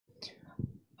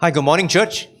Hi, good morning,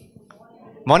 church.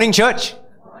 Morning, church.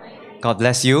 God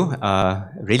bless you.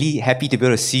 Really happy to be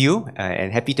able to see you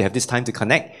and happy to have this time to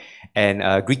connect.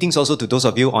 And greetings also to those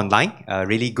of you online.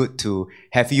 Really good to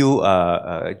have you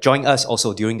join us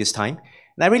also during this time.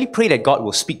 And I really pray that God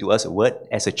will speak to us a word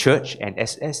as a church and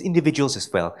as individuals as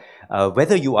well.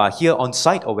 Whether you are here on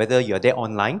site or whether you're there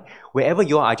online, wherever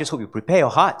you are, I just hope you prepare your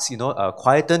hearts,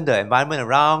 quieten the environment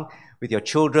around, with your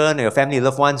children, your family,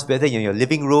 loved ones, whether you're in your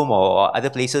living room or other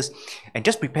places, and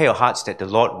just prepare your hearts that the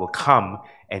Lord will come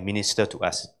and minister to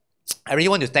us. I really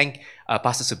want to thank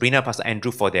Pastor Sabrina, Pastor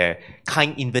Andrew for their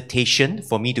kind invitation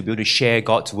for me to be able to share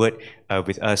God's word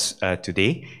with us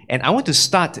today. And I want to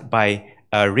start by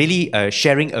really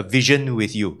sharing a vision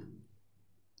with you.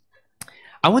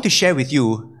 I want to share with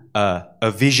you a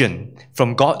vision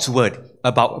from God's word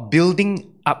about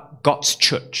building up God's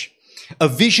church. A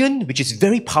vision which is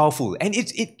very powerful, and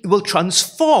it will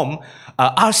transform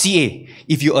RCA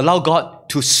if you allow God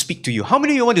to speak to you. How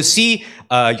many of you want to see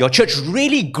your church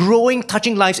really growing,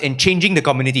 touching lives, and changing the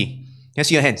community? Can I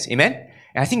see your hands? Amen?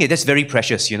 And I think that's very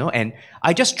precious, and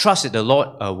I just trust that the Lord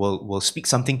will speak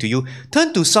something to you.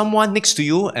 Turn to someone next to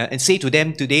you and say to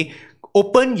them today,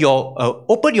 open your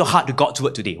heart to God's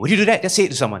word today. Would you do that? Just say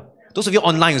it to someone. Those of you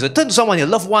online, so turn to someone, your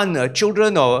loved one,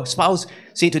 children or spouse,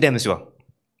 say it to them as well.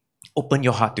 Open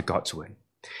your heart to God's word.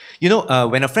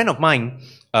 When a friend of mine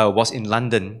was in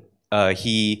London,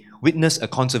 he witnessed a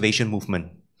conservation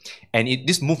movement. And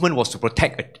this movement was to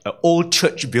protect an old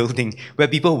church building where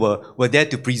people were there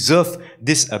to preserve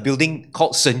this building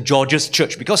called St. George's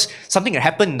Church, because something had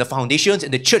happened in the foundations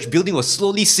and the church building was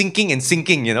slowly sinking. And so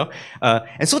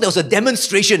there was a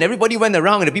demonstration. Everybody went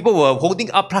around and the people were holding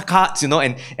up placards,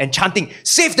 and chanting,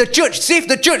 "Save the church! Save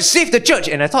the church! Save the church!"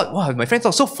 And I thought, wow, my friends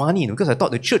thought so funny, because I thought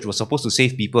the church was supposed to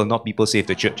save people, not people save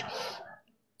the church.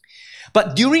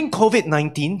 But during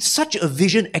COVID-19, such a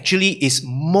vision actually is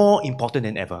more important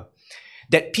than ever.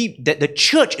 That the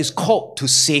church is called to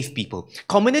save people.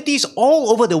 Communities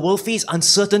all over the world face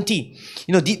uncertainty.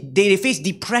 They face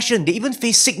depression. They even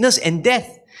face sickness and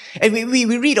death. And we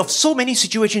read of so many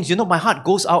situations. My heart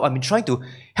goes out. I've been trying to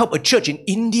help a church in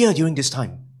India during this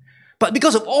time. But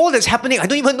because of all that's happening, I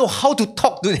don't even know how to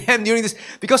talk to them during this,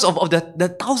 because of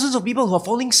the thousands of people who are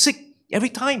falling sick every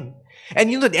time. And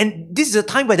this is a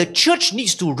time where the church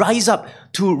needs to rise up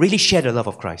to really share the love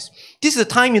of Christ. This is a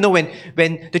time,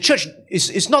 when the church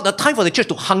is not a time for the church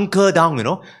to hunker down,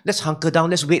 Let's hunker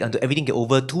down, let's wait until everything get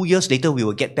over. 2 years later, we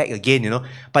will get back again,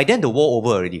 By then, the war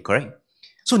over already, correct?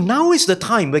 So now is the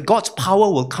time where God's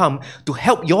power will come to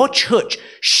help your church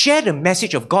share the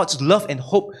message of God's love and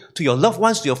hope to your loved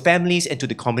ones, to your families, and to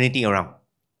the community around.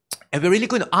 And we're really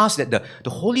going to ask that the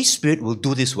Holy Spirit will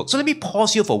do this work. So let me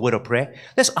pause here for a word of prayer.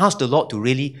 Let's ask the Lord to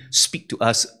really speak to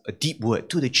us a deep word,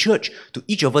 to the church, to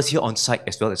each of us here on site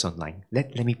as well as online.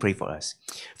 Let me pray for us.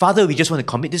 Father, we just want to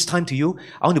commit this time to you.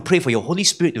 I want to pray for your Holy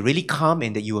Spirit to really come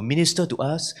and that you will minister to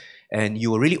us and you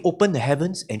will really open the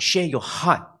heavens and share your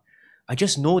heart. I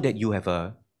just know that you have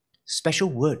a special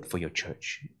word for your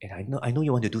church. And I know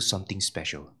you want to do something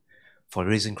special for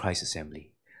Risen Christ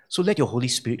Assembly. So let your Holy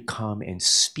Spirit come and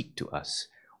speak to us.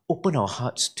 Open our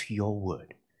hearts to your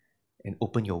word and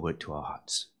open your word to our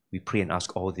hearts. We pray and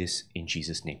ask all this in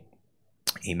Jesus' name.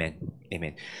 Amen.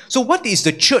 Amen. So what is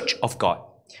the church of God?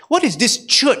 What is this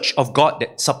church of God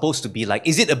that's supposed to be like?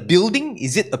 Is it a building?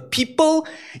 Is it a people?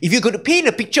 If you're going to paint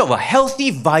a picture of a healthy,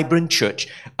 vibrant church,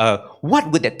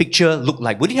 what would that picture look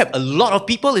like? Would it have a lot of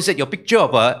people? Is that your picture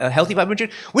of a healthy, vibrant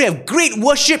church? Would it have great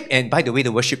worship? And by the way,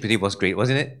 the worship today was great,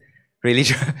 wasn't it? Really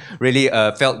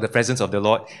felt the presence of the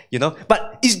Lord,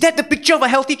 But is that the picture of a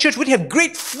healthy church? Would it have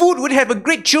great food? Would it have a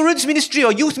great children's ministry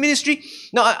or youth ministry?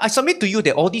 Now, I submit to you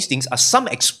that all these things are some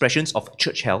expressions of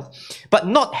church health, but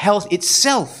not health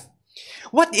itself.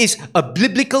 What is a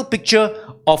biblical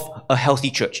picture of a healthy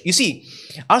church? You see,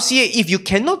 RCA, if you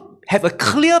cannot have a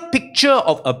clear picture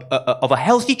of a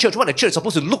healthy church, what a church is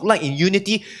supposed to look like in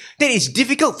unity, then it's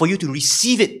difficult for you to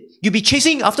receive it. You'll be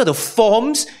chasing after the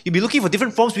forms, you'll be looking for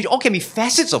different forms, which all can be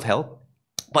facets of health,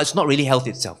 but it's not really health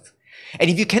itself. And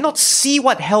if you cannot see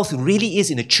what health really is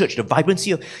in a church, the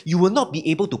vibrancy of, you will not be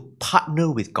able to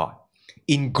partner with God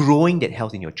in growing that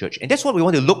health in your church. And that's what we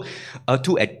want to look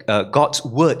to at God's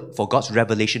word for God's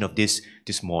revelation of this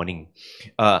morning.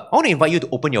 I want to invite you to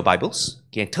open your Bibles,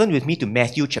 and turn with me to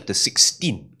Matthew chapter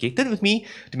 16. Turn with me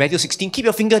to Matthew 16. Keep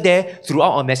your finger there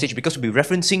throughout our message because we'll be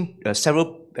referencing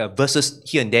several verses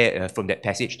here and there from that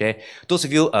passage there. Those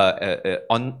of you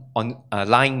online,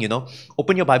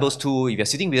 open your Bibles too. If you're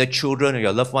sitting with your children or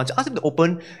your loved ones, ask them to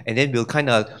open, and then we'll kind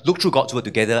of look through God's Word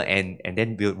together, and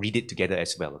then we'll read it together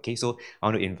as well. Okay, so I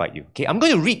want to invite you. Okay, I'm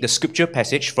going to read the scripture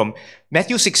passage from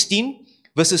Matthew 16,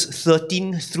 verses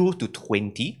 13 through to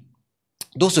 20.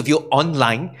 Those of you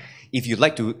online, if you'd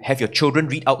like to have your children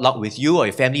read out loud with you or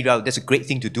your family read out, that's a great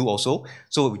thing to do also.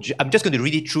 So I'm just going to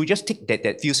read it through. Just take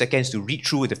that few seconds to read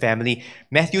through with the family.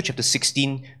 Matthew chapter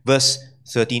 16, verse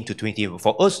 13 to 20.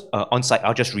 For us on site,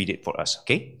 I'll just read it for us,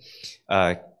 okay?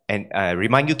 And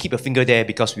remind you, keep a finger there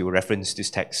because we will reference this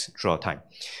text throughout time.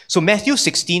 So Matthew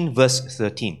 16, verse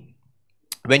 13.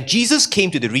 When Jesus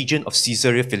came to the region of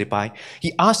Caesarea Philippi,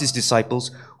 he asked his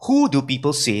disciples, "Who do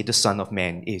people say the Son of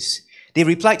Man is?" They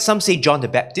replied, "Some say John the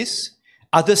Baptist,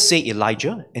 others say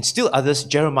Elijah, and still others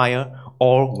Jeremiah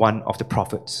or one of the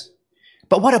prophets."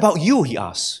 "But what about you?" he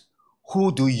asked.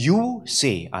 "Who do you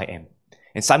say I am?"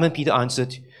 And Simon Peter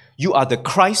answered, "You are the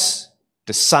Christ,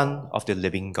 the Son of the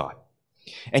living God."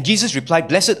 And Jesus replied,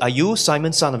 "Blessed are you,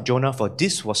 Simon, son of Jonah, for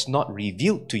this was not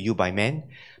revealed to you by man,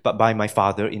 but by my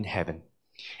Father in heaven.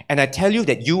 And I tell you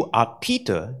that you are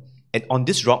Peter, and on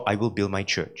this rock I will build my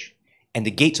church, and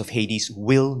the gates of Hades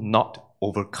will not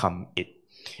overcome it.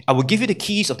 I will give you the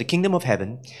keys of the kingdom of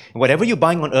heaven, and whatever you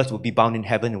bind on earth will be bound in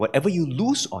heaven, and whatever you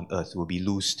loose on earth will be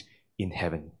loosed in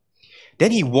heaven."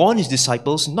 Then he warned his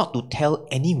disciples not to tell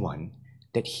anyone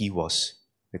that he was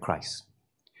the Christ.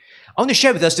 I want to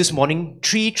share with us this morning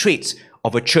 3 traits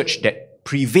of a church that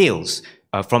prevails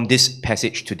from this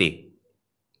passage today.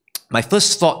 My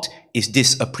first thought is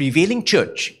this: a prevailing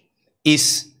church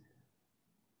is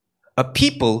a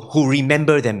people who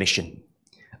remember their mission.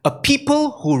 A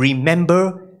people who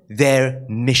remember their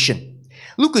mission.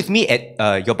 Look with me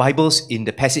at your Bibles in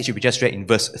the passage we just read in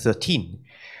verse 13.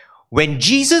 When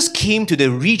Jesus came to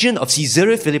the region of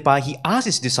Caesarea Philippi, he asked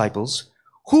his disciples,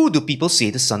 "Who do people say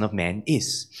the Son of Man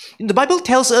is?" And the Bible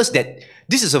tells us that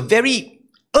this is a very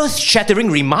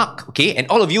earth-shattering remark, okay? And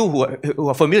all of you who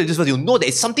are familiar with this verse, you'll know that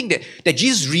it's something that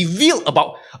Jesus revealed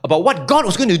about what God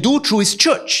was going to do through his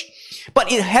church.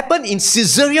 But it happened in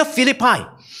Caesarea Philippi.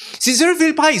 Caesarea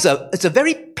Philippi is a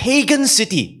very pagan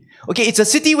city. Okay, it's a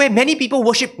city where many people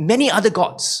worship many other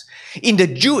gods. In the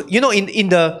in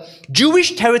the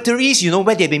Jewish territories,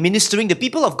 where they've been ministering, the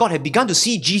people of God have begun to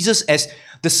see Jesus as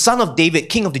the Son of David,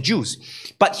 King of the Jews.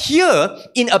 But here,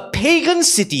 in a pagan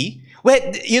city, where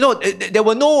there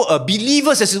were no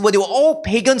believers, as it were, they were all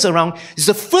pagans around, it's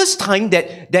the first time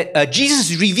that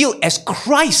Jesus is revealed as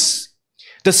Christ,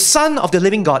 the Son of the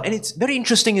living God. And it's very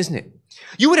interesting, isn't it?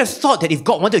 You would have thought that if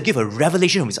God wanted to give a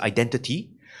revelation of his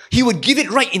identity, he would give it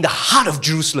right in the heart of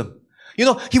Jerusalem.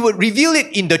 He would reveal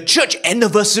it in the church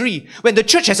anniversary. When the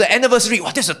church has an anniversary,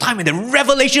 there's a time when the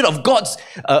revelation of God's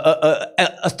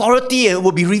authority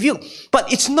will be revealed.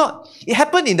 But it's not. It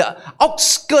happened in the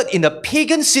outskirts, in a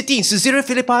pagan city in Caesarea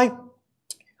Philippi.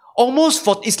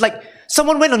 It's like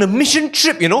someone went on a mission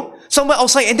trip, somewhere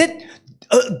outside, and then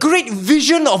a great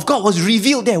vision of God was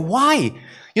revealed there. Why?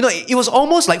 It was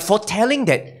almost like foretelling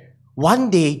that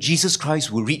one day Jesus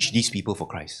Christ will reach these people for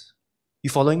Christ. You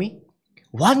following me?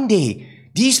 One day,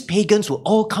 these pagans will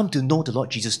all come to know the Lord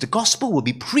Jesus. The gospel will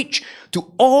be preached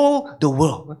to all the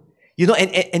world.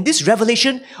 And this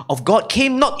revelation of God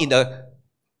came not in a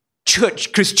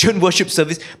church Christian worship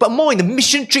service, but more in a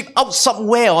mission trip out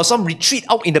somewhere or some retreat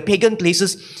out in the pagan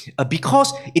places,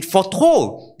 because it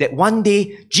foretold that one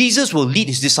day Jesus will lead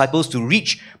his disciples to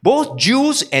reach both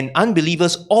Jews and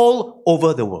unbelievers all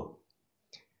over the world.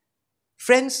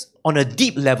 Friends, on a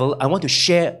deep level, I want to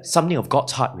share something of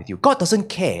God's heart with you. God doesn't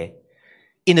care,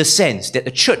 in a sense, that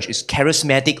the church is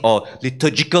charismatic or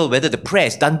liturgical, whether the prayer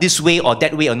is done this way or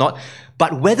that way or not,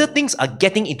 but whether things are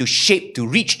getting into shape to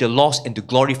reach the lost and to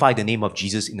glorify the name of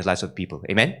Jesus in the lives of people.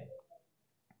 Amen?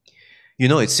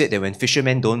 It's said that when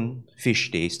fishermen don't fish,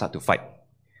 they start to fight.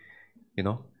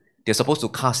 They're supposed to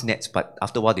cast nets, but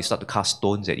after a while they start to cast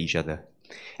stones at each other.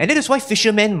 And that is why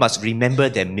fishermen must remember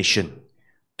their mission: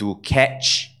 to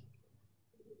catch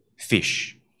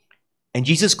fish. And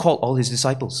Jesus called all his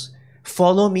disciples,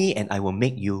 "Follow me and I will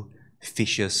make you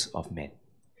fishers of men."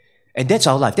 And that's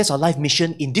our life. That's our life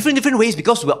mission in different ways,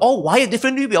 because we're all wired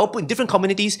differently. We're all put in different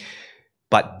communities.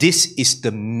 But this is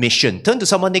the mission. Turn to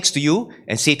someone next to you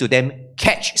and say to them,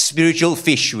 "Catch spiritual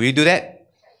fish." Will you do that?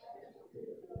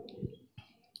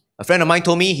 A friend of mine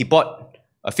told me he bought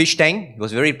a fish tank. He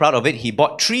was very proud of it. He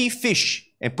bought 3 fish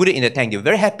and put it in the tank. They were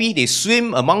very happy. They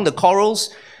swim among the corals.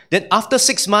 Then after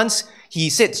 6 months, he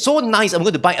said, "So nice, I'm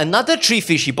going to buy another 3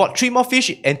 fish." He bought 3 more fish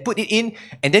and put it in.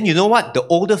 And then you know what? The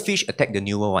older fish attacked the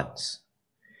newer ones.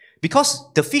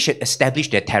 Because the fish had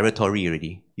established their territory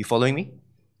already. You following me?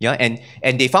 Yeah,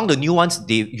 and they found the new ones,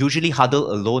 they usually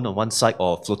huddle alone on one side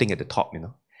or floating at the top,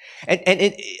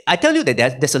 And I tell you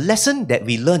that there's a lesson that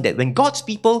we learn, that when God's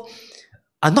people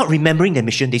are not remembering their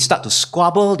mission, they start to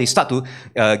squabble, they start to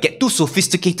get too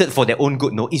sophisticated for their own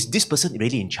good. No, is this person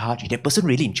really in charge? Is that person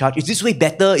really in charge? Is this way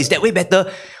better? Is that way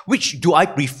better? Which do I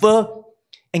prefer?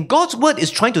 And God's word is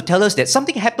trying to tell us that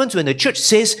something happens when the church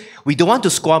says we don't want to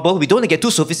squabble, we don't want to get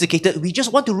too sophisticated, we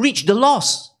just want to reach the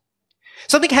lost.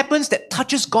 Something happens that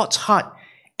touches God's heart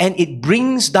and it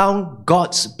brings down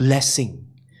God's blessing.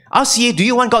 RCA, do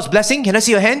you want God's blessing? Can I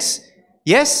see your hands?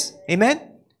 Yes? Amen?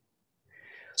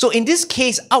 So in this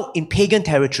case, out in pagan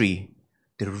territory,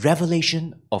 the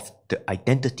revelation of the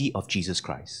identity of Jesus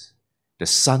Christ, the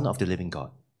Son of the living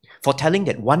God, foretelling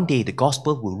that one day the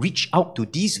gospel will reach out to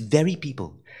these very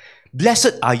people.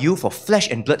 Blessed are you, for flesh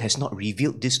and blood has not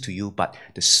revealed this to you, but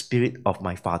the Spirit of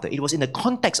my Father. It was in the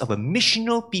context of a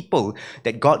missional people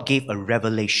that God gave a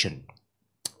revelation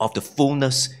of the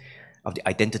fullness of the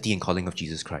identity and calling of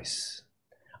Jesus Christ.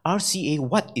 RCA,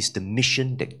 what is the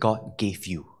mission that God gave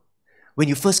you? When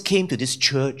you first came to this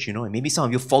church, and maybe some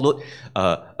of you followed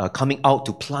coming out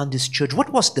to plant this church,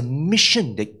 what was the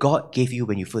mission that God gave you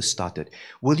when you first started?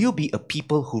 Will you be a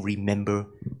people who remember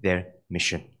their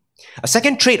mission? A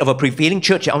second trait of a prevailing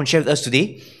church that I want to share with us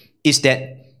today is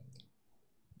that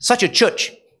such a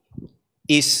church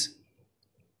is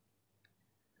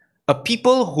a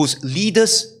people whose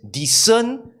leaders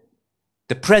discern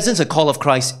the presence and call of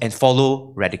Christ and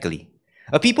follow radically.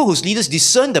 A people whose leaders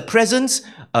discern the presence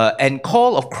and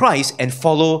call of Christ and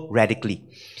follow radically.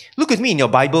 Look with me in your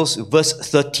Bibles, verse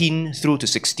 13 through to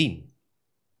 16.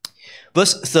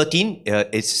 Verse 13,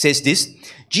 it says this: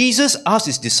 Jesus asked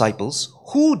his disciples,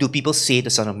 "Who do people say the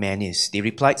Son of Man is?" They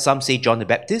replied, "Some say John the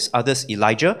Baptist, others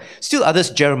Elijah, still others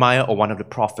Jeremiah or one of the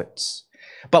prophets."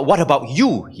 "But what about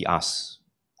you?" he asked.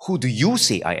 "Who do you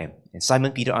say I am?" And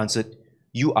Simon Peter answered,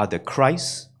 "You are the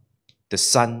Christ, the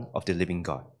Son of the living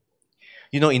God."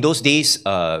 In those days,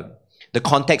 the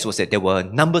context was that there were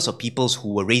numbers of peoples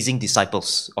who were raising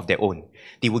disciples of their own.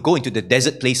 They would go into the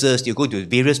desert places, they would go to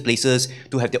various places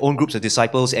to have their own groups of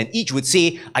disciples, and each would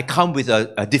say, "I come with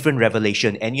a different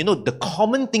revelation." And the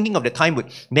common thinking of the time,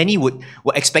 many were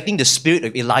expecting the spirit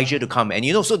of Elijah to come. And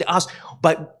so they asked,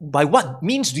 by what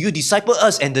means do you disciple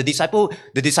us? And the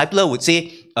discipler would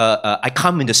say, "I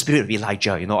come in the spirit of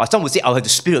Elijah." Or some would say, "I'll have the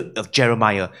spirit of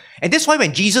Jeremiah." And that's why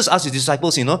when Jesus asked his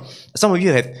disciples, some of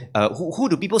you have, who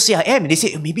do people say I am? And they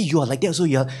say, "Maybe you are like that, so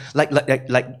you're like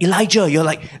Elijah, you're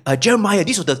like Jeremiah."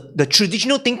 These were the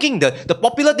traditional thinking, the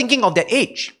popular thinking of that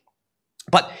age.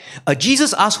 But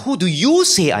Jesus asked, "Who do you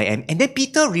say I am?" And then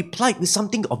Peter replied with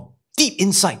something of deep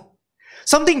insight.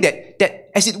 Something that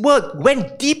as it were,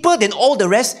 went deeper than all the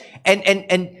rest and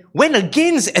went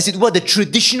against, as it were, the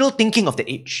traditional thinking of the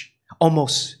age,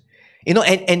 almost. And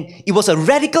it was a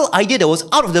radical idea that was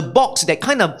out of the box, that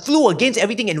kind of flew against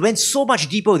everything and went so much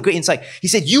deeper with great insight. He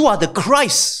said, "You are the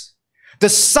Christ, the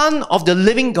Son of the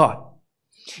living God."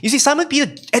 You see, Simon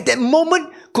Peter at that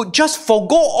moment could just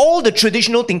forego all the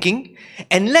traditional thinking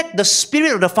and let the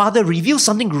Spirit of the Father reveal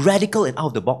something radical and out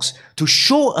of the box to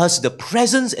show us the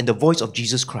presence and the voice of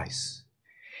Jesus Christ.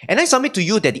 And I submit to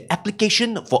you that the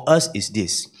application for us is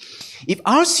this: if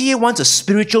RCA wants a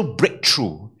spiritual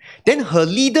breakthrough, then her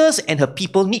leaders and her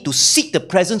people need to seek the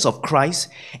presence of Christ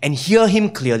and hear Him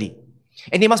clearly.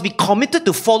 And they must be committed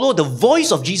to follow the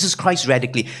voice of Jesus Christ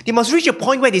radically. They must reach a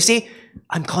point where they say,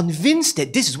 "I'm convinced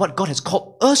that this is what God has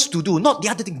called us to do," not the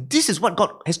other thing. This is what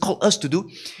God has called us to do.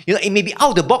 It may be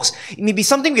out of the box. It may be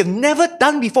something we have never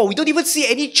done before. We don't even see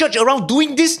any church around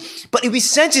doing this. But if we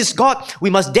sense it's God,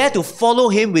 we must dare to follow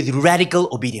Him with radical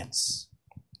obedience.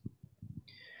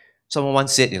 Someone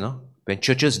once said, when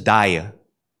churches die,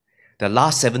 the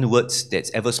last 7 words that's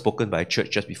ever spoken by a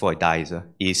church just before it dies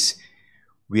is,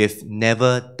 "We have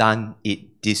never done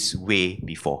it this way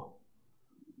before."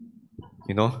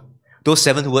 Those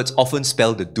 7 words often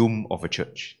spell the doom of a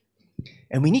church.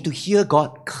 And we need to hear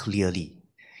God clearly.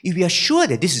 If we are sure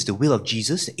that this is the will of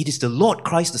Jesus, it is the Lord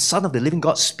Christ, the Son of the living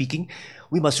God speaking,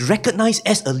 we must recognize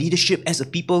as a leadership, as a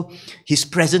people, His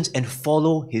presence and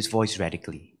follow His voice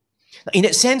radically. Now, in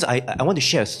that sense, I want to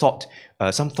share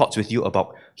some thoughts with you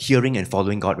about hearing and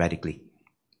following God radically.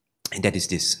 And that is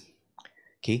this.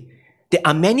 Okay? There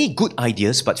are many good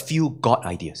ideas, but few God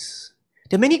ideas.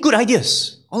 There are many good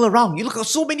ideas all around. You look at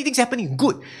so many things happening,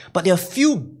 good. But there are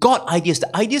few God ideas,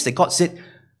 the ideas that God said,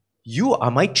 "You are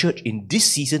my church in this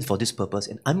season for this purpose,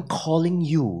 and I'm calling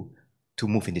you to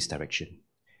move in this direction."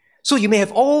 So you may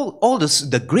have all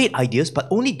the great ideas, but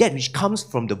only that which comes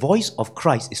from the voice of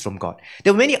Christ is from God.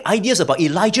 There were many ideas about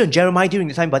Elijah and Jeremiah during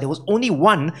the time, but there was only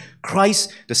one,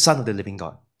 Christ, the Son of the living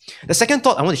God. The second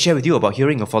thought I want to share with you about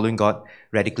hearing or following God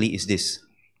radically is this.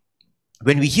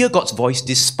 When we hear God's voice,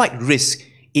 despite risk,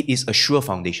 it is a sure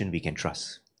foundation we can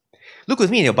trust. Look with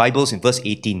me in your Bibles in verse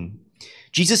 18.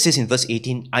 Jesus says in verse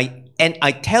 18,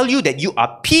 I tell you that you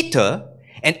are Peter,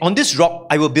 and on this rock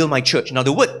I will build my church. Now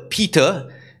the word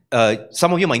Peter,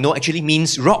 some of you might know, actually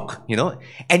means rock,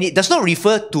 and it does not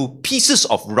refer to pieces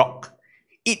of rock.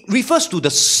 It refers to the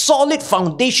solid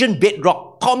foundation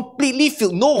bedrock, completely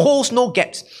filled, no holes, no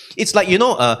gaps. It's like, you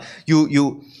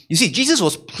see, Jesus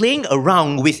was playing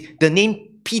around with the name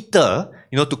Peter,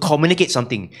 to communicate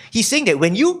something. He's saying that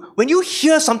when you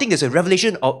hear something that's a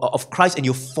revelation of Christ and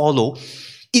you follow,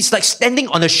 it's like standing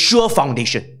on a sure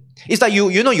foundation. It's like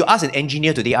you ask an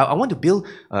engineer today, I want to build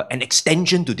an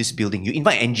extension to this building. You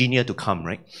invite an engineer to come,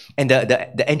 right? And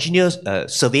the engineer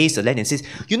surveys the land and says,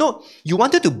 you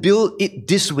wanted to build it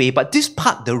this way, but this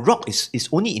part, the rock is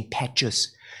only in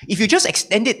patches. If you just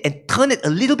extend it and turn it a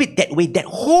little bit that way, that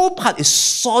whole part is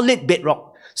solid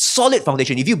bedrock, solid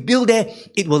foundation. If you build there,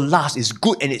 it will last, it's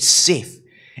good and it's safe.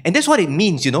 And that's what it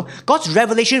means, God's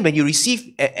revelation, when you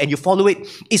receive and you follow it,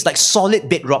 is like solid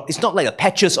bedrock. It's not like a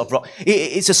patches of rock.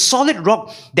 It's a solid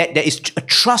rock that is a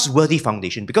trustworthy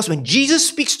foundation. Because when Jesus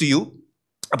speaks to you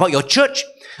about your church,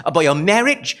 about your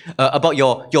marriage, about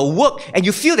your work, and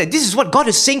you feel that this is what God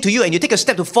is saying to you, and you take a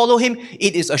step to follow Him,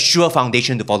 it is a sure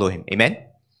foundation to follow Him. Amen?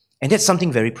 And that's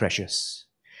something very precious.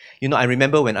 I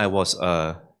remember when I was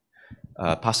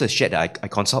pastor shared that I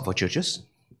consult for churches.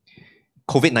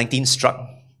 COVID-19 struck.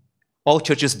 All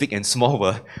churches, big and small,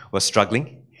 were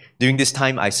struggling. During this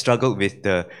time, I struggled with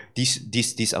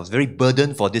these. I was very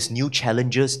burdened for these new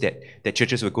challenges that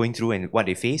churches were going through and what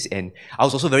they face. And I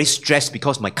was also very stressed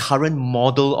because my current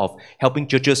model of helping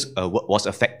churches was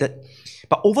affected.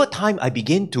 But over time, I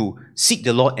began to seek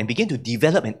the Lord and began to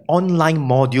develop an online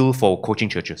module for coaching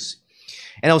churches.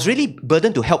 And I was really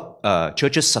burdened to help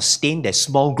churches sustain their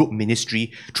small group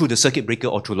ministry through the circuit breaker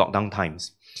or through lockdown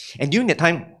times. And during that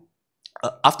time,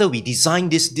 after we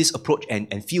designed this approach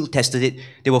and field tested it,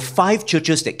 there were 5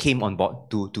 churches that came on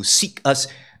board to seek us,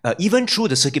 even through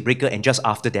the circuit breaker and just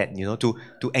after that,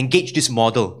 to engage this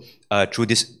model through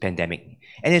this pandemic.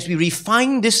 And as we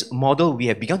refine this model, we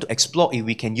have begun to explore if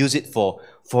we can use it for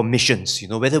missions.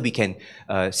 Whether we can,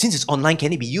 since it's online,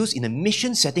 can it be used in a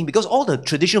mission setting? Because all the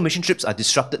traditional mission trips are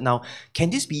disrupted now. Can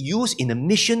this be used in a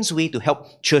missions way to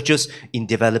help churches in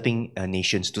developing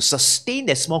nations to sustain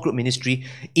their small group ministry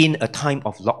in a time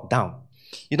of lockdown?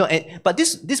 But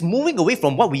this moving away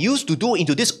from what we used to do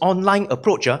into this online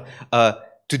approach,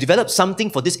 to develop something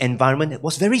for this environment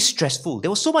was very stressful. There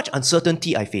was so much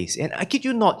uncertainty I faced. And I kid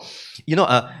you not,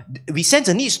 we sensed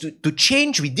a need to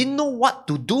change. We didn't know what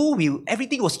to do.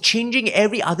 Everything was changing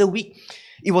every other week.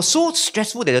 It was so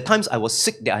stressful that at times I was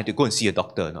sick that I had to go and see a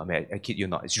doctor. I kid you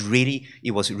not.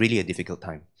 It was really a difficult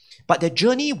time. But the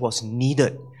journey was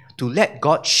needed to let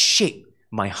God shape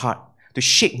my heart, to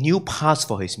shape new paths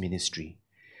for His ministry.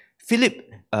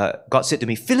 God said to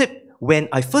me, Philip, when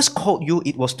I first called you,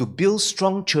 it was to build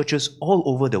strong churches all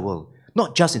over the world,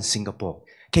 not just in Singapore.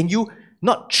 Can you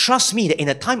not trust me that in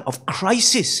a time of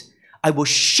crisis, I will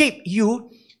shape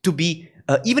you to be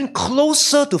even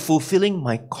closer to fulfilling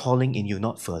my calling in you,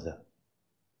 not further?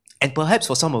 And perhaps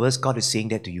for some of us, God is saying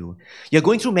that to you. You're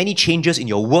going through many changes in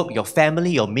your work, your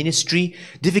family, your ministry,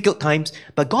 difficult times.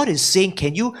 But God is saying,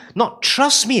 can you not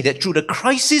trust me that through the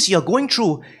crisis you're going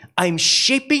through, I'm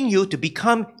shaping you to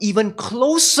become even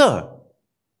closer,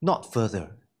 not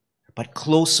further, but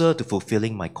closer to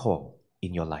fulfilling my call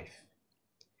in your life.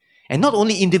 And not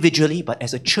only individually, but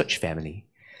as a church family.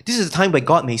 This is a time where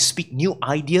God may speak new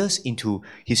ideas into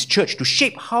His church to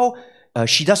shape how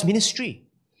she does ministry.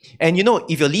 And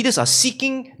if your leaders are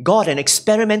seeking God and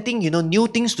experimenting, new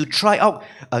things to try out,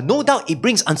 no doubt it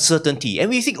brings uncertainty.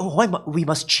 And we think, we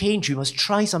must change, we must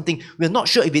try something. We're not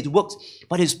sure if it works,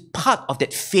 but it's part of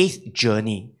that faith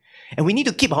journey. And we need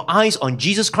to keep our eyes on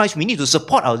Jesus Christ. We need to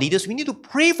support our leaders. We need to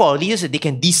pray for our leaders that they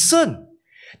can discern,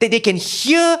 that they can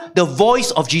hear the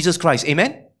voice of Jesus Christ.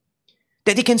 Amen?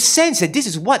 That they can sense that this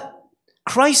is what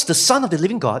Christ, the Son of the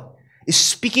living God, is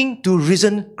speaking to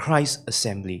risen Christ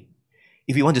assembly.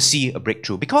 If we want to see a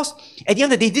breakthrough. Because at the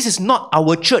end of the day, this is not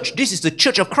our church. This is the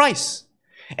church of Christ.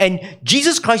 And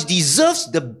Jesus Christ deserves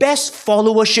the best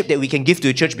followership that we can give to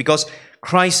the church because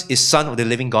Christ is Son of the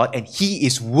living God and He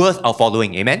is worth our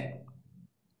following. Amen?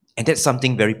 And that's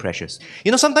something very precious.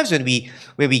 Sometimes when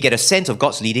we get a sense of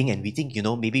God's leading and we think,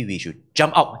 maybe we should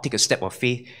jump out, take a step of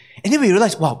faith, and then we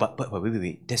realize, wow, but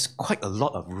wait, there's quite a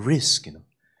lot of risk,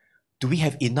 Do we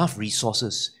have enough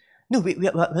resources? No,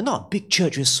 we're not a big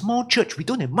church, we're a small church. We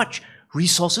don't have much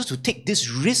resources to take this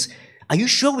risk. Are you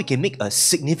sure we can make a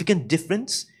significant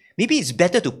difference? Maybe it's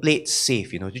better to play it safe,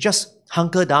 to just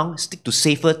hunker down, stick to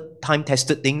safer,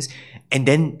 time-tested things, and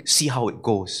then see how it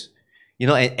goes.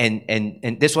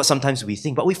 And that's what sometimes we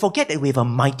think. But we forget that we have a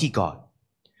mighty God.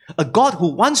 A God who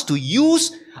wants to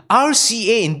use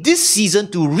RCA in this season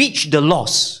to reach the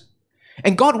lost.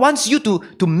 And God wants you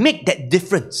to make that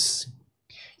difference.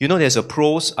 There's a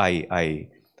prose I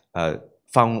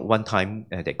found one time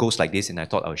that goes like this, and I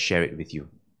thought I would share it with you.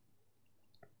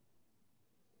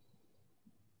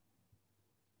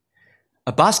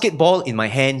 A basketball in my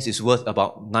hands is worth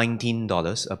about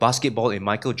 $19. A basketball in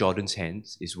Michael Jordan's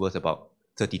hands is worth about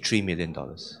 $33 million.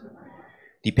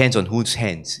 Depends on whose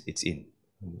hands it's in.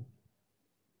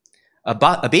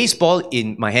 A baseball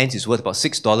in my hands is worth about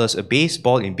 $6. A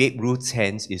baseball in Babe Ruth's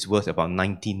hands is worth about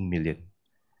 $19 million.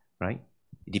 Right?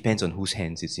 It depends on whose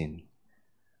hands it's in.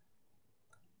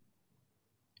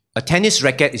 A tennis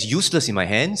racket is useless in my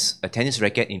hands. A tennis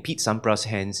racket in Pete Sampra's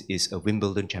hands is a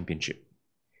Wimbledon championship.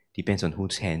 Depends on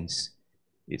whose hands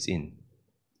it's in.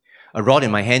 A rod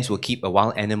in my hands will keep a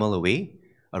wild animal away.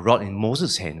 A rod in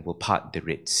Moses' hand will part the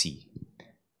Red Sea.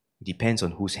 It depends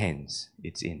on whose hands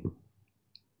it's in.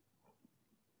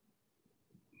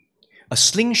 A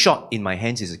slingshot in my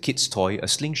hands is a kid's toy. A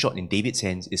slingshot in David's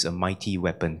hands is a mighty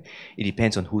weapon. It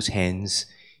depends on whose hands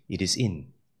it is in.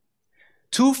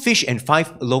 2 fish and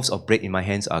 5 loaves of bread in my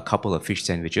hands are a couple of fish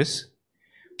sandwiches.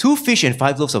 2 fish and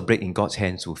 5 loaves of bread in God's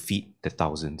hands will feed the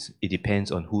thousands. It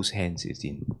depends on whose hands it's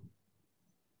in.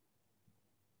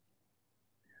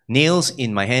 Nails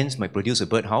in my hands might produce a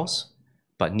birdhouse,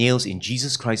 but nails in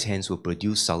Jesus Christ's hands will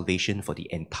produce salvation for the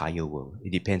entire world.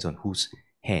 It depends on whose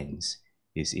hands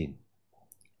it's in.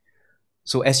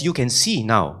 So as you can see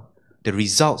now, the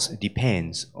results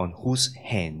depends on whose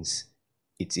hands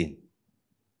it's in.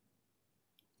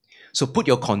 So put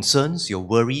your concerns, your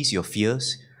worries, your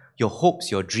fears, your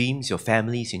hopes, your dreams, your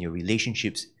families, and your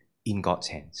relationships in God's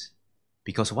hands.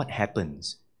 Because what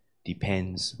happens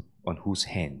depends on whose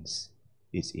hands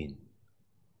it's in.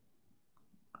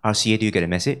 RCA, do you get a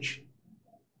message?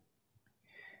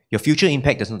 Your future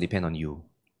impact does not depend on you.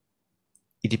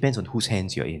 It depends on whose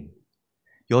hands you're in.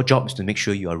 Your job is to make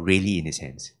sure you are really in His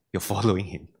hands. You're following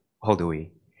Him all the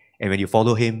way. And when you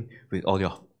follow Him with all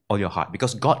your heart,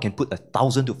 because God can put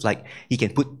 1,000 to flight, He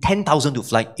can put 10,000 to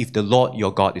flight if the Lord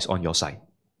your God is on your side.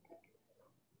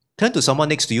 Turn to someone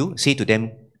next to you, say to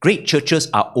them, great churches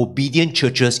are obedient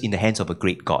churches in the hands of a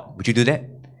great God. Would you do that?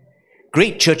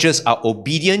 Great churches are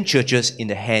obedient churches in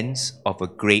the hands of a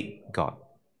great God.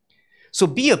 So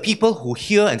be a people who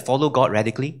hear and follow God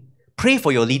radically. Pray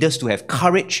for your leaders to have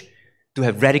courage, to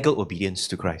have radical obedience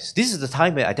to Christ. This is the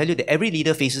time where I tell you that every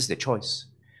leader faces the choice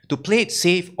to play it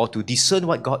safe or to discern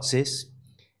what God says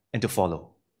and to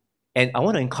follow. And I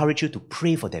want to encourage you to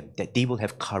pray for them, that they will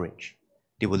have courage.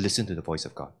 They will listen to the voice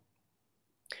of God.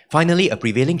 Finally, a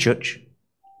prevailing church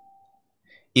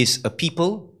is a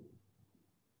people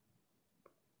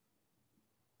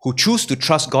who choose to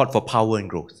trust God for power and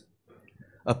growth.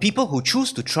 A people who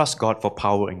choose to trust God for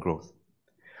power and growth.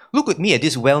 Look with me at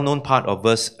this well-known part of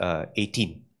verse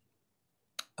 18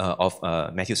 of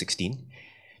Matthew 16.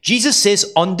 Jesus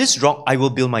says, on this rock I will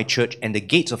build my church, and the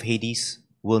gates of Hades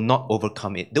will not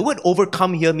overcome it. The word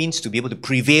overcome here means to be able to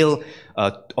prevail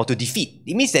or to defeat.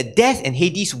 It means that death and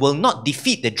Hades will not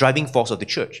defeat the driving force of the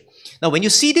church. Now, when you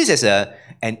see this as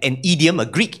an idiom, a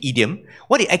Greek idiom,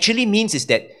 what it actually means is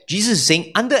that Jesus is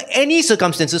saying, under any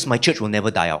circumstances, my church will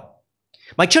never die out.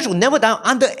 My church will never die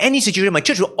under any situation. My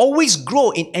church will always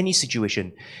grow in any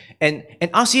situation. And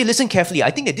RCA, listen carefully.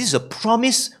 I think that this is a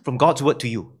promise from God's word to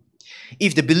you.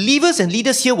 If the believers and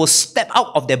leaders here will step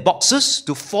out of their boxes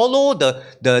to follow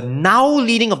the now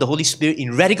leading of the Holy Spirit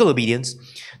in radical obedience,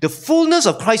 the fullness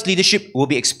of Christ's leadership will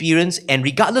be experienced, and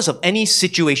regardless of any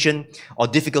situation or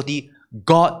difficulty,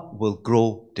 God will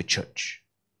grow the church.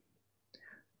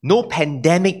 No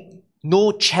pandemic,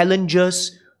 no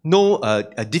challenges, no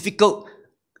difficult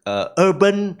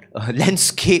urban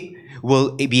landscape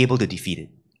will be able to defeat it.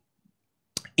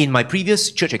 In my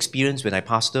previous church experience, when I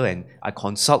pastor and I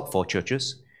consult for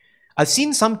churches, I've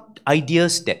seen some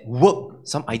ideas that work,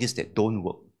 some ideas that don't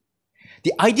work.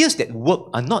 The ideas that work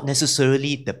are not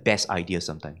necessarily the best ideas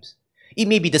sometimes. It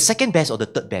may be the second best or the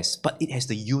third best, but it has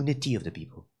the unity of the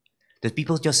people. The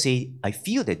people just say, I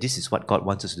feel that this is what God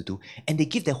wants us to do, and they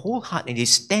give their whole heart and they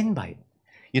stand by it.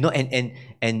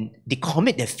 And they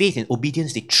commit their faith and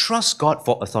obedience. They trust God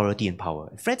for authority and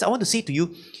power. Friends, I want to say to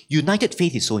you, united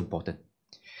faith is so important.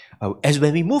 As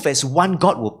when we move as one,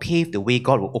 God will pave the way,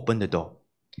 God will open the door.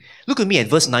 Look at me at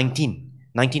verse 19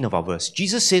 of our verse.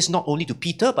 Jesus says not only to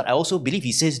Peter, but I also believe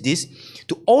he says this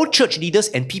to all church leaders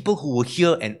and people who will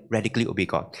hear and radically obey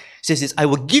God. He says this, I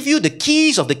will give you the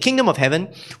keys of the kingdom of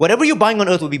heaven. Whatever you bind on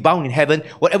earth will be bound in heaven.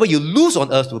 Whatever you loose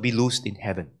on earth will be loosed in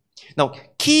heaven. Now,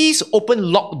 keys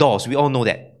open locked doors. We all know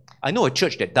that. I know a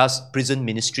church that does prison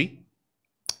ministry,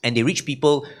 and they reach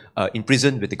people in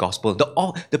prison with the gospel.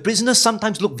 The prisoners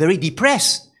sometimes look very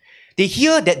depressed. They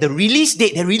hear that the release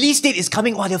date is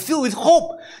coming. Wow, they're filled with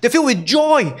hope. They're filled with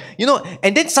joy.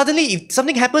 And then suddenly, if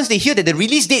something happens, they hear that the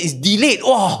release date is delayed.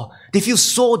 Oh, they feel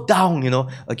so down,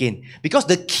 again. Because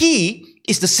the key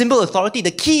is the symbol authority.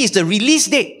 The key is the release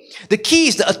date. The key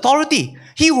is the authority.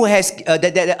 He who has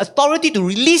the authority to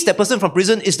release that person from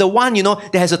prison is the one,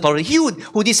 that has authority. He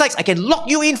who decides, I can lock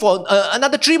you in for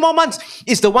another 3 more months,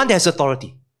 is the one that has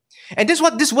authority. And this is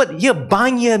what this word here,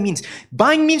 bind here means.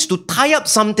 Bind means to tie up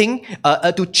something,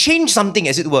 to change something,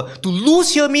 as it were. To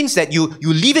loose here means that you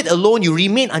leave it alone, you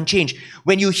remain unchanged.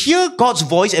 When you hear God's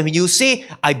voice and when you say,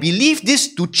 I believe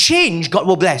this to change, God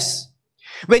will bless.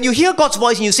 When you hear God's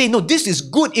voice and you say, no, this is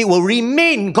good, it will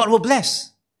remain, God will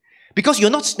bless. Because you're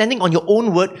not standing on your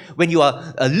own word. When you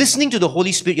are listening to the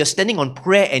Holy Spirit, you're standing on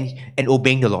prayer and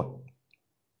obeying the Lord.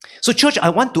 So church, I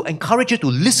want to encourage you to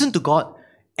listen to God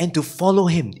and to follow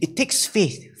Him. It takes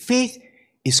faith. Faith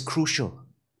is crucial.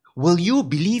 Will you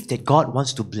believe that God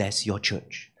wants to bless your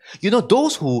church?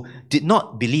 Those who did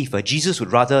not believe, Jesus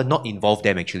would rather not involve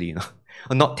them actually,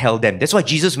 or not tell them. That's why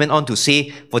Jesus went on to say,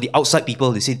 for the outside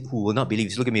people, they said, who will not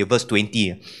believe. Look at me, verse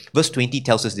 20. Verse 20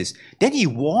 tells us this. Then He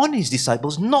warned His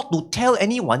disciples not to tell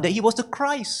anyone that He was the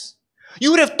Christ.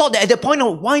 You would have thought that at that point,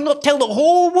 why not tell the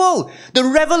whole world? The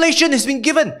revelation has been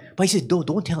given. But He said,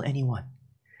 don't tell anyone.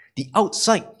 The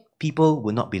outside people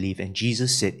will not believe. And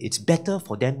Jesus said, it's better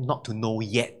for them not to know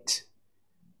yet.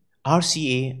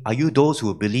 RCA, are you those who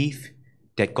will believe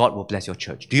that God will bless your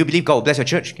church? Do you believe God will bless your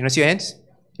church? Can I see your hands?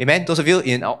 Amen. Those of you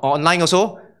online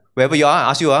also, wherever you are, I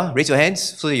ask you, raise your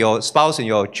hands so that your spouse and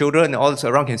your children and all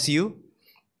around can see you.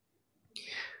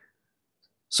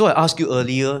 So I asked you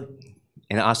earlier,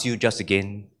 and I ask you just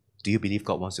again, do you believe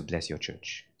God wants to bless your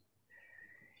church?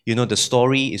 The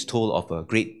story is told of a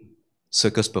great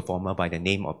circus performer by the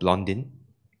name of Blondin,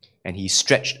 and he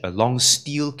stretched a long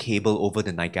steel cable over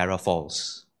the Niagara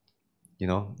Falls.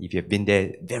 If you've been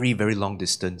there, very, very long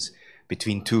distance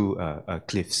between two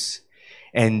cliffs.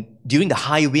 And during the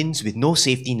high winds with no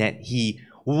safety net, he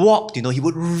walked, he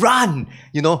would run,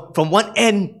 from one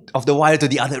end of the wire to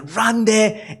the other, run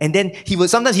there, and then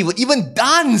sometimes he would even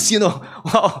dance, over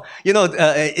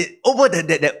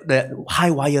the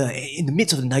high wire in the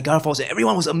midst of the Niagara Falls.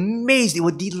 Everyone was amazed, they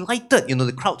were delighted,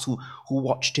 the crowds who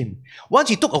watched him. Once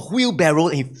he took a wheelbarrow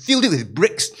and he filled it with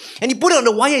bricks, and he put it on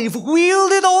the wire and he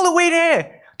wheeled it all the way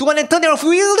there. To one end, turned around,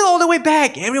 wheeled it all the way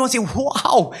back. Everyone said,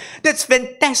 wow, that's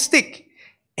fantastic.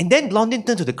 And then Blondin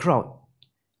turned to the crowd.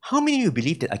 How many of you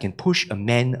believe that I can push a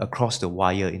man across the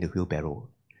wire in the wheelbarrow?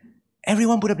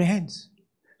 Everyone put up their hands.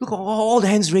 Look, all the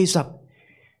hands raised up.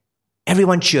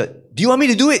 Everyone cheered. Do you want me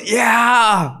to do it?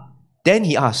 Yeah! Then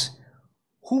he asked,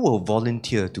 who will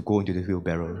volunteer to go into the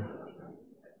wheelbarrow?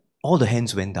 All the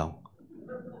hands went down.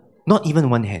 Not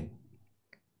even one hand.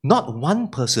 Not one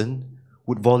person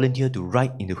would volunteer to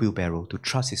ride in the wheelbarrow, to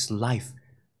trust his life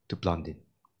to Blondin.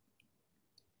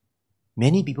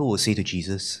 Many people will say to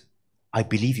Jesus, I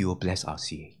believe you will bless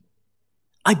RCA.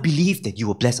 I believe that you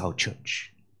will bless our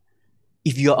church.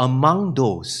 If you are among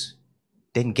those,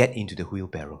 then get into the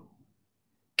wheelbarrow.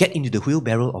 Get into the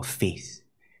wheelbarrow of faith.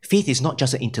 Faith is not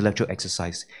just an intellectual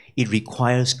exercise. It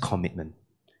requires commitment.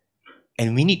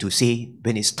 And we need to say,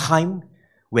 when it's time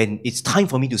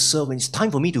for me to serve, when it's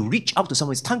time for me to reach out to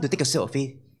someone, it's time to take a step of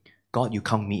faith. God, you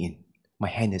count me in. My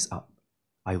hand is up.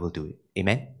 I will do it.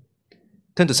 Amen?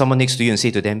 Turn to someone next to you and say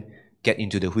to them, get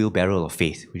into the wheelbarrow of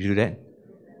faith. Would you do that?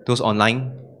 Those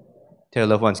online, tell your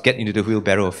loved ones, get into the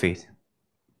wheelbarrow of faith.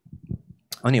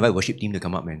 I want to invite the worship team to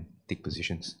come up and take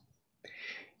positions.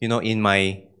 In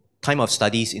my time of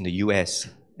studies in the US,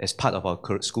 as part of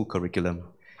our school curriculum,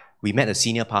 we met a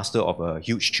senior pastor of a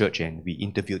huge church and we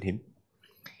interviewed him.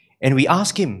 And we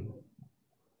asked him,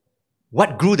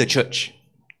 what grew the church?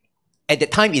 At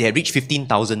that time, it had reached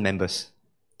 15,000 members.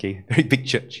 Okay, very big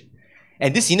church.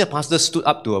 And this senior pastor stood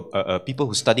up to people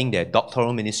who are studying their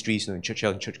doctoral ministries in church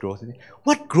health and church growth.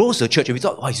 What grows the church? And we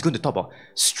thought, he's going to talk about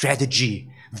strategy,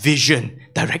 vision,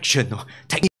 direction,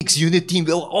 techniques, unity.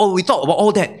 We thought about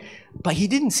all that. But he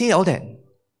didn't say all that.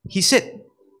 He said,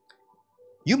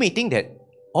 You may think that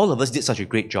all of us did such a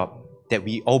great job, that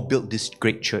we all built this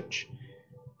great church.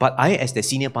 But I, as the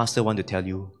senior pastor, want to tell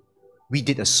you, we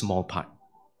did a small part.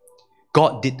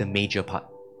 God did the major part.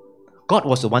 God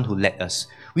was the one who led us.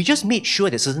 We just made sure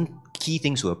that certain key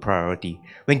things were a priority.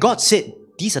 When God said,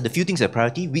 these are the few things that are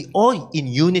priority, we all in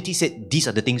unity said, these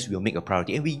are the things we'll make a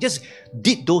priority. And we just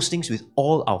did those things with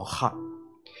all our heart.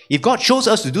 If God chose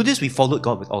us to do this, we followed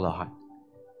God with all our heart.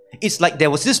 It's like there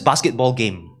was this basketball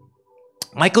game.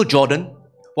 Michael Jordan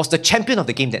was the champion of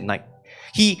the game that night.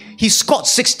 He scored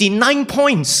 69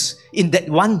 points in that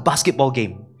one basketball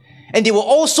game. And they were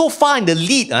all so far in the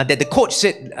lead that the coach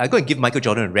said, go and give Michael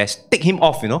Jordan a rest, take him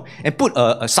off, and put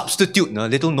a substitute, a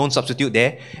little known substitute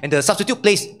there. And the substitute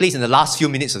plays in the last few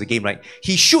minutes of the game, right?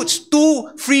 He shoots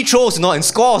 2 free throws, and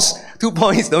scores 2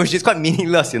 points, which is quite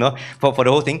meaningless, for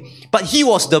the whole thing. But he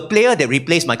was the player that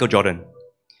replaced Michael Jordan.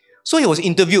 So he was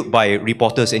interviewed by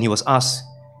reporters and he was asked,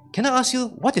 can I ask you,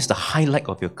 what is the highlight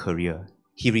of your career?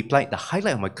 He replied, the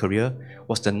highlight of my career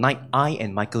was the night I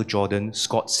and Michael Jordan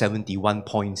scored 71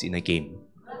 points in a game.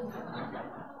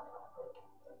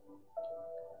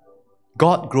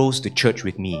 God grows the church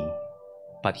with me,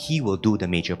 but He will do the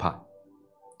major part.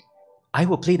 I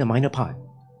will play the minor part,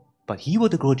 but He will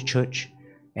grow the church,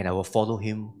 and I will follow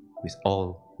Him with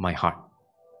all my heart.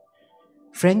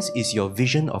 Friends, is your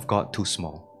vision of God too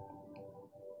small?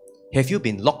 Have you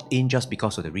been locked in just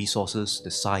because of the resources,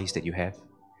 the size that you have?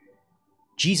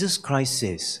 Jesus Christ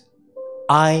says,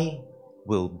 I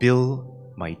will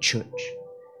build my church.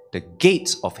 The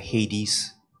gates of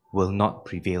Hades will not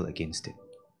prevail against it.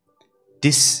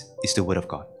 This is the word of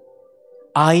God.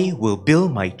 I will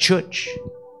build my church.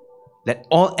 Let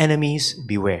all enemies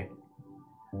beware.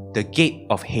 The gate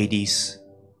of Hades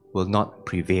will not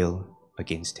prevail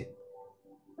against it.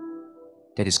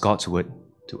 That is God's word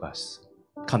to us.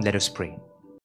 Come, let us pray.